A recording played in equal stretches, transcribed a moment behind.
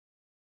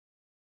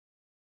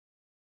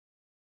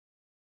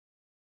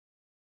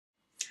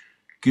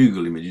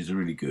Google images are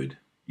really good.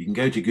 You can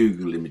go to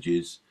Google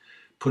Images,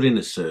 put in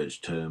a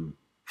search term,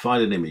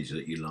 find an image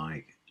that you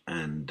like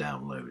and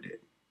download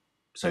it.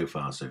 So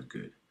far so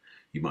good.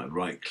 You might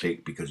right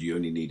click because you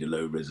only need a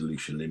low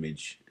resolution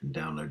image and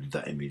downloaded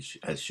that image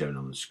as shown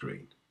on the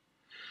screen.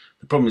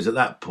 The problem is at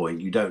that point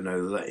you don't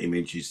know that that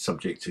image is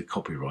subject to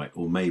copyright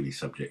or may be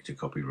subject to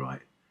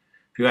copyright.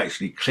 If you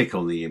actually click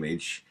on the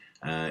image,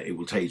 it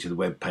will take you to the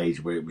web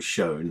page where it was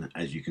shown,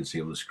 as you can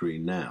see on the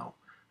screen now.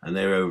 And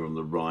there over on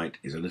the right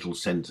is a little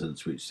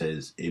sentence which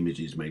says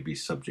images may be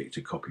subject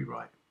to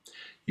copyright.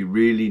 You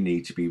really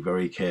need to be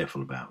very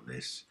careful about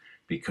this,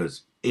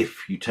 because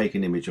if you take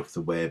an image off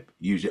the web,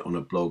 use it on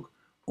a blog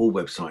or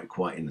website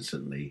quite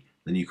innocently,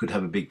 then you could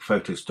have a big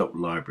photo stock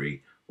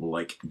library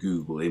like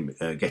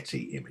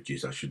Getty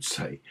Images, I should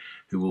say,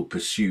 who will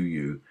pursue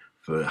you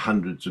for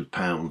hundreds of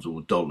pounds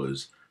or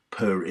dollars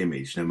per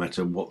image, no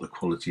matter what the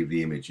quality of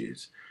the image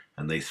is,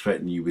 and they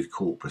threaten you with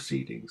court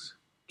proceedings.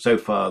 So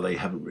far, they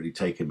haven't really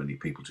taken many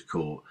people to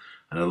court,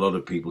 and a lot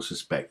of people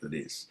suspect that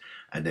it's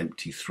an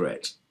empty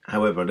threat.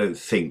 However, I don't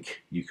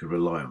think you can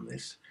rely on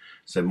this.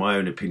 So my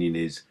own opinion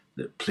is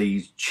that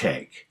please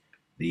check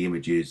the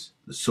images,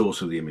 the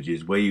source of the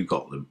images, where you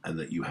got them, and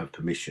that you have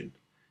permission.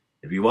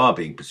 If you are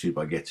being pursued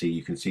by Getty,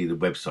 you can see the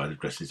website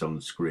addresses on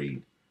the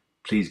screen.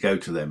 Please go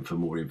to them for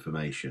more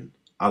information.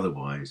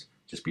 Otherwise,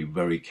 just be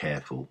very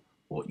careful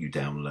what you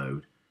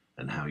download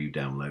and how you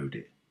download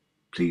it.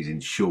 Please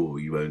ensure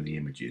you own the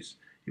images.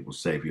 It will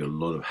save you a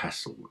lot of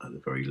hassle at the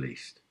very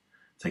least.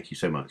 Thank you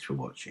so much for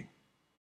watching.